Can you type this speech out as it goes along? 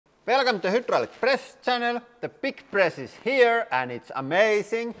Welcome to Hydraulic Press channel. The big press is here and it's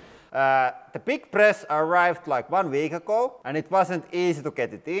amazing. The big press arrived like 1 week ago and it wasn't easy to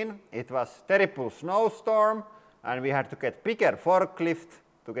get it in. It was terrible snowstorm and we had to get bigger forklift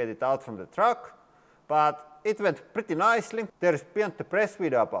to get it out from the truck. But it went pretty nicely. There is Beyond the Press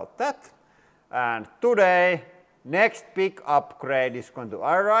video about that. And today, next big upgrade is going to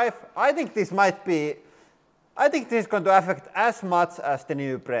arrive. I think this is going to affect as much as the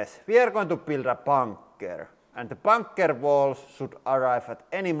new press. We are going to build a bunker. And the bunker walls should arrive at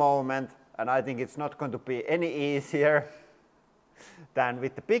any moment. And I think it's not going to be any easier than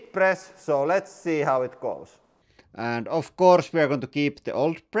with the big press. So let's see how it goes. And of course we are going to keep the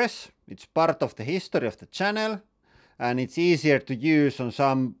old press. It's part of the history of the channel. And it's easier to use on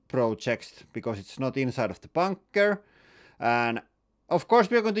some projects because it's not inside of the bunker. And of course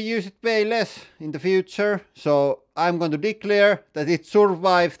we are going to use it way less in the future. So I'm going to declare that it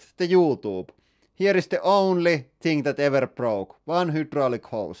survived the YouTube. Here is the only thing that ever broke. One hydraulic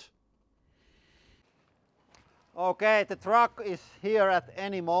hose. Okay, the truck is here at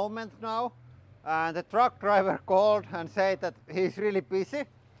any moment now. And the truck driver called and said that he's really busy.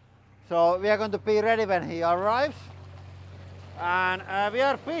 So we are going to be ready when he arrives. And we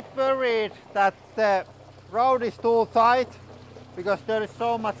are a bit worried that the road is too tight because there is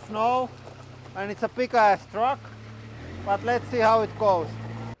so much snow and it's a big ass truck. But let's see how it goes.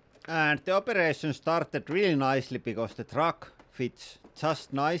 And the operation started really nicely because the truck fits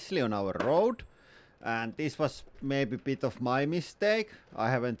just nicely on our road. And this was maybe a bit of my mistake. I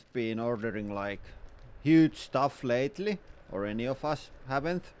haven't been ordering like huge stuff lately, or any of us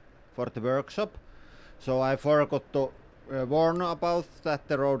haven't, for the workshop. So I forgot to warn about that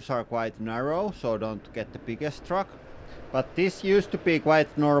the roads are quite narrow, so don't get the biggest truck. But this used to be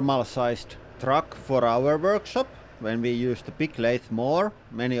quite normal sized truck for our workshop. When we used the big lathe more,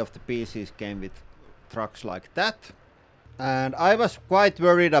 many of the pieces came with trucks like that. And I was quite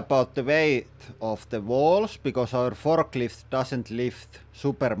worried about the weight of the walls because our forklift doesn't lift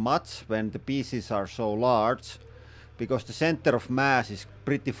super much when the pieces are so large, because the center of mass is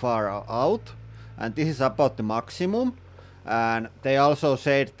pretty far out and this is about the maximum. And they also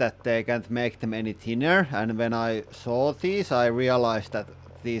said that they can't make them any thinner, and when I saw these I realized that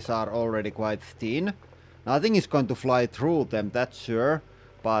these are already quite thin. Nothing is going to fly through them, that's sure,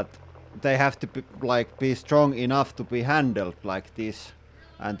 but they have to be strong enough to be handled like this.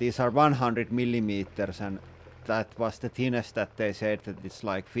 And these are 100 millimeters, and that was the thinnest that they said that it's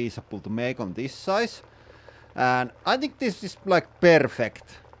like feasible to make on this size. And I think this is like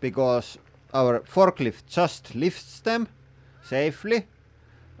perfect because our forklift just lifts them safely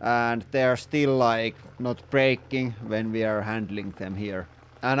and they are still like not breaking when we are handling them here.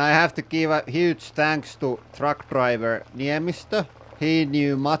 And I have to give a huge thanks to truck driver Niemistö. He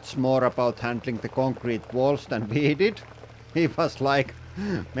knew much more about handling the concrete walls than we did. He was like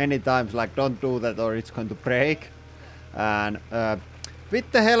many times like, don't do that or it's going to break. And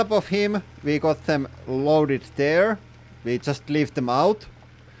with the help of him we got them loaded there. We just leave them out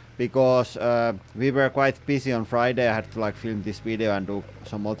because we were quite busy on Friday. I had to like film this video and do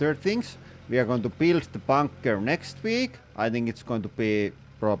some other things. We are going to build the bunker next week. I think it's going to be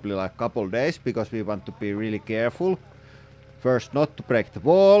probably like a couple days because we want to be really careful. First not to break the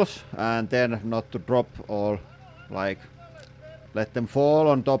walls and then not to drop all, like let them fall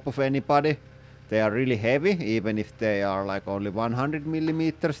on top of anybody. They are really heavy, even if they are like only 100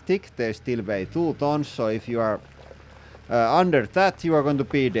 millimeters thick, they still weigh 2 tons. So if you are under that, you are going to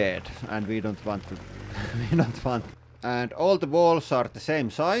be dead, and we don't want to. We don't want. And all the walls are the same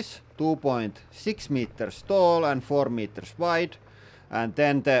size, 2.6 meters tall and 4 meters wide. And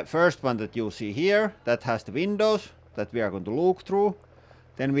then the first one that you see here, that has the windows that we are going to look through.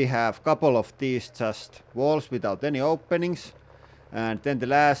 Then we have a couple of these just walls without any openings. And then the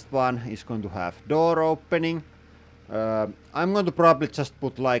last one is going to have door opening. I'm going to probably just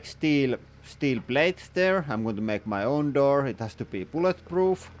put like steel plates there. I'm going to make my own door. It has to be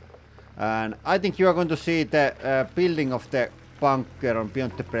bulletproof. And I think you are going to see the building of the bunker on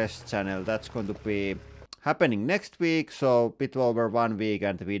Beyond the Press channel. That's going to be happening next week, so a bit over 1 week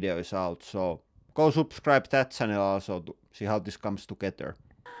and the video is out. So go subscribe that channel also to see how this comes together.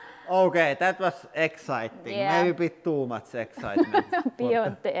 Okay, that was exciting. Yeah. Maybe a bit too much excitement.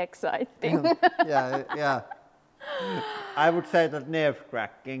 Beyond the exciting. Yeah. I would say that nerve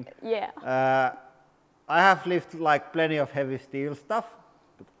cracking. Yeah. I have lifted like plenty of heavy steel stuff,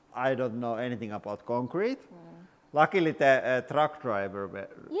 but I don't know anything about concrete. Luckily the truck driver,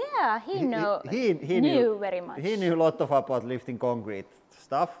 he knew very much. He knew a lot about lifting concrete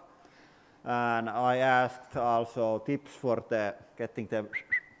stuff. And I asked also tips for getting the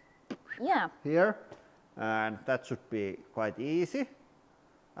here, and that should be quite easy.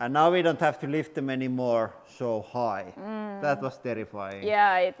 And now we don't have to lift them anymore so high. That was terrifying.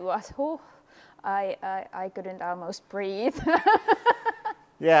 Yeah, it was. I couldn't almost breathe.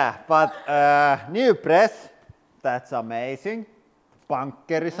 Yeah, but new press, that's amazing.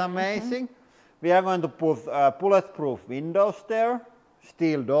 Bunker is amazing. We are going to put bulletproof windows there,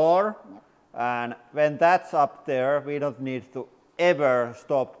 steel door, and when that's up there, we don't need to ever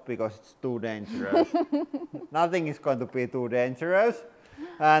stop because it's too dangerous. Nothing is going to be too dangerous.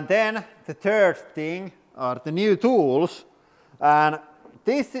 And then the third thing are the new tools. And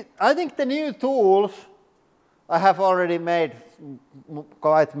I think the new tools, I have already made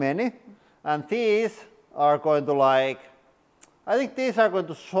quite many. And these are going to I think these are going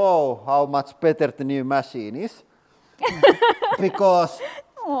to show how much better the new machine is. because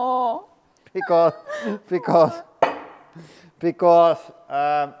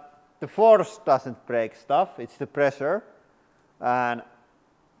the force doesn't break stuff, it's the pressure. And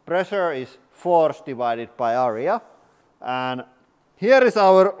pressure is force divided by area. And here is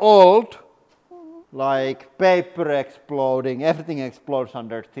our old, paper exploding, everything explodes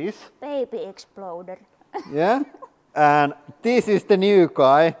under this. Baby exploder. Yeah. And this is the new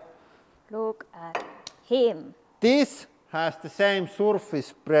guy. Look at him. This has the same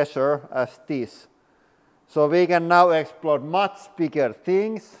surface pressure as this. So we can now explode much bigger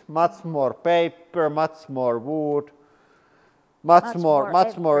things, much more paper, much more wood, much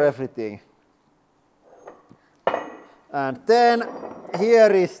more everything. And then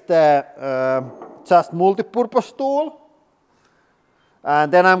here is the just multi-purpose tool.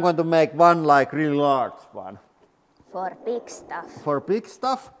 And then I'm going to make one really large one. For big stuff. For big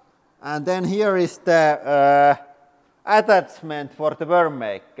stuff. And then here is the attachment for the worm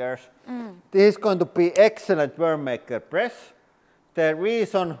makers. This is going to be excellent worm maker press. The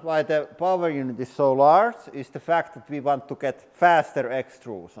reason why the power unit is so large is the fact that we want to get faster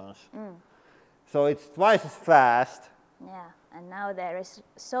extrusions. So it's twice as fast. Yeah, and now there is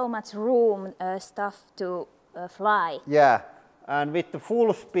so much room, stuff to fly. Yeah, and with the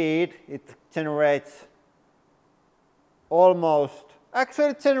full speed, it generates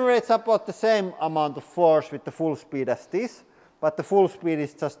actually it generates about the same amount of force with the full speed as this, but the full speed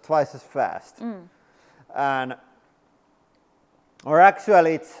is just twice as fast. Or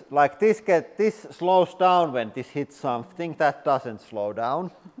actually it's like this slows down when this hits something, that doesn't slow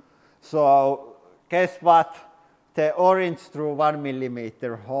down. So guess what? The orange through 1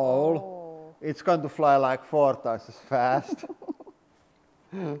 millimeter hole, it's going to fly 4 times as fast.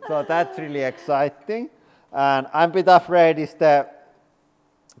 So that's really exciting. And I'm a bit afraid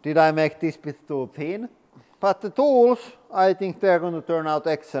did I make this bit too thin? But the tools, I think they're going to turn out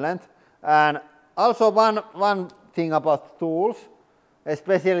excellent. And also one thing about the tools,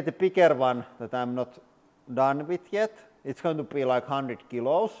 especially the bigger one that I'm not done with yet, it's going to be 100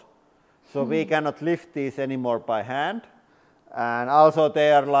 kilos. So we cannot lift these anymore by hand. And also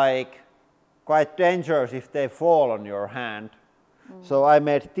they are quite dangerous if they fall on your hand. So I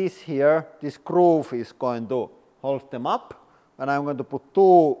made this here. This groove is going to hold them up. And I'm going to put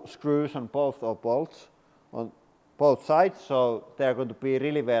 2 screws on both bolts on both sides. So they're going to be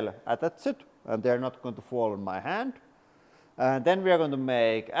really well attached and they're not going to fall on my hand. And then we are going to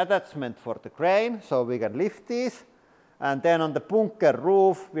make attachment for the crane so we can lift these. And then on the bunker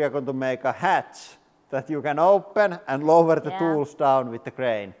roof, we are going to make a hatch that you can open and lower the tools down with the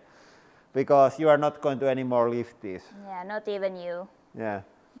crane. Because you are not going to anymore lift these. Yeah, not even you. Yeah.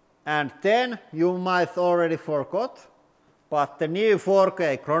 And then you might already forgot, but the new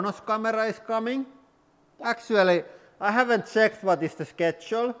 4K Chronos camera is coming. Actually, I haven't checked what is the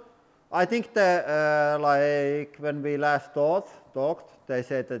schedule. I think when we last talked, they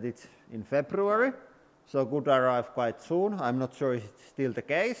said that it's in February. So could arrive quite soon. I'm not sure if it's still the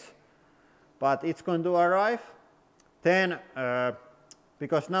case, but it's going to arrive. Then,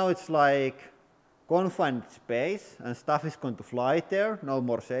 because now it's confined space and stuff is going to fly there, no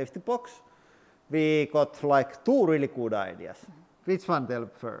more safety box, we got 2 really good ideas. Which one tell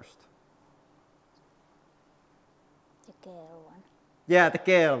first? The Gale one. Yeah, the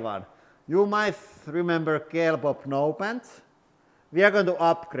Gale one. You might remember Gale Bob Nopants. We are going to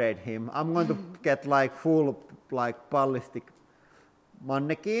upgrade him. I'm going to get full ballistic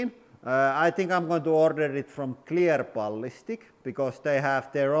mannequin. I think I'm going to order it from Clear Ballistic because they have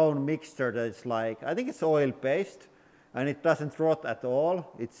their own mixture that is I think it's oil based and it doesn't rot at all.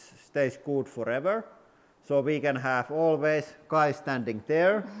 It stays good forever. So we can have always guy standing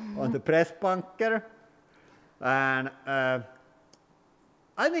there on the press bunker. And I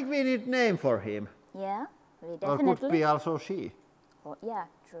think we need a name for him. Yeah, we Or definitely. could be also she. Oh, yeah,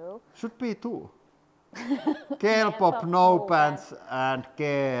 true. Should be 2. Kale pop, no pants, and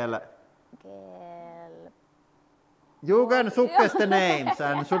Kale. You can suggest the names,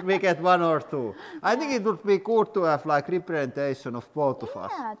 and should we get 1 or 2? I think it would be good to have like representation of both of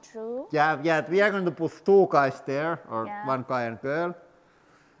us. Yeah, true. Yeah, we are going to put 2 guys there, or 1 guy and girl.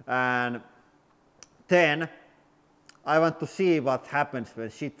 And then I want to see what happens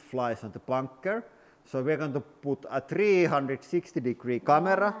when shit flies on the bunker. So we're going to put a 360-degree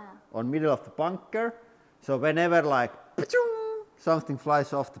camera on middle of the bunker. So whenever like something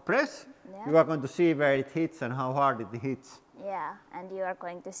flies off the press, you are going to see where it hits and how hard it hits. Yeah, and you are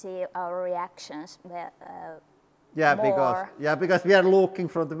going to see our reactions. Because we are looking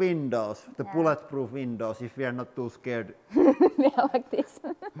from the windows, the bulletproof windows, if we are not too scared. Yeah, like this.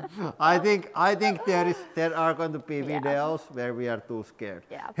 I think there are going to be videos where we are too scared.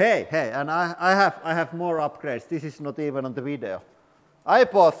 Yeah. Hey, and I have more upgrades. This is not even on the video. I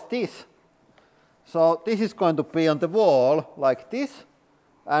bought this. So this is going to be on the wall like this,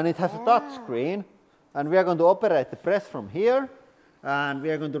 and it has a touch screen, and we are going to operate the press from here, and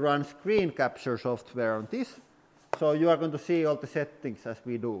we are going to run screen capture software on this. So you are going to see all the settings as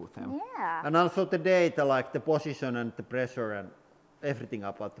we do them. Yeah. And also the data, like the position and the pressure and everything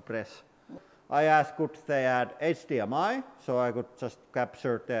about the press. I asked could they add HDMI, so I could just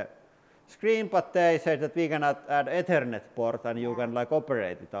capture the screen, but they said that we can add Ethernet port and you can like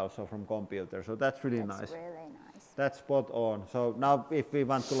operate it also from computer. So that's really nice. That's really nice. That's spot on. So now if we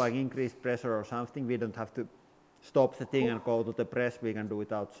want to like increase pressure or something, we don't have to stop the thing and go to the press, we can do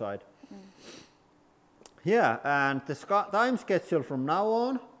it outside. Yeah, and the time schedule from now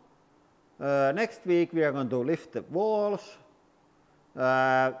on. Next week we are going to lift the walls.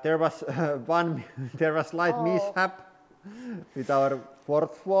 There was slight mishap with our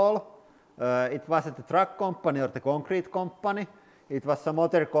 4th wall. It wasn't the truck company or the concrete company. It was some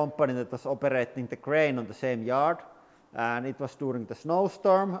other company that was operating the crane on the same yard. And it was during the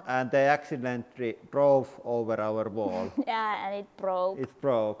snowstorm, and they accidentally drove over our wall. Yeah, and it broke. It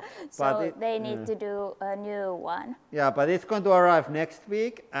broke. So they need to do a new one. Yeah, but it's going to arrive next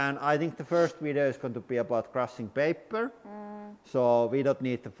week, and I think the first video is going to be about crushing paper. So we don't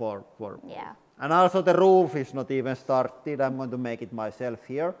need the for. Yeah. And also the roof is not even started. I'm going to make it myself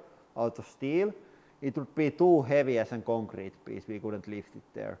here out of steel. It would be too heavy as a concrete piece. We couldn't lift it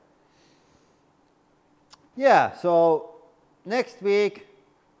there. Yeah, so next week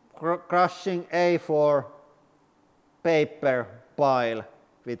crushing A4 paper pile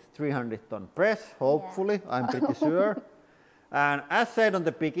with 300-ton press, hopefully, I'm pretty sure. And as said on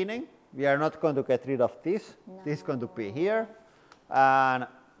the beginning, we are not going to get rid of this. No. This is going to be here. And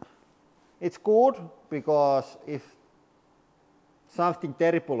it's good because if something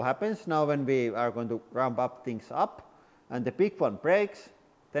terrible happens now when we are going to ramp up things up and the big one breaks,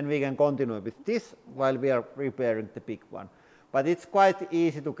 then we can continue with this while we are repairing the big one. But it's quite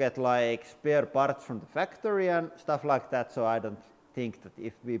easy to get like spare parts from the factory and stuff like that, so I don't think that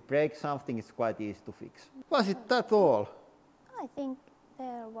if we break something, it's quite easy to fix. Was it that all? I think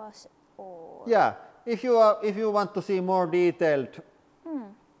there was all. Yeah, if you want to see more detailed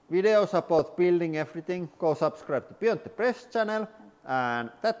videos about building everything, go subscribe to Beyond the Press channel. And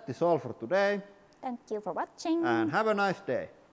that is all for today. Thank you for watching. And have a nice day.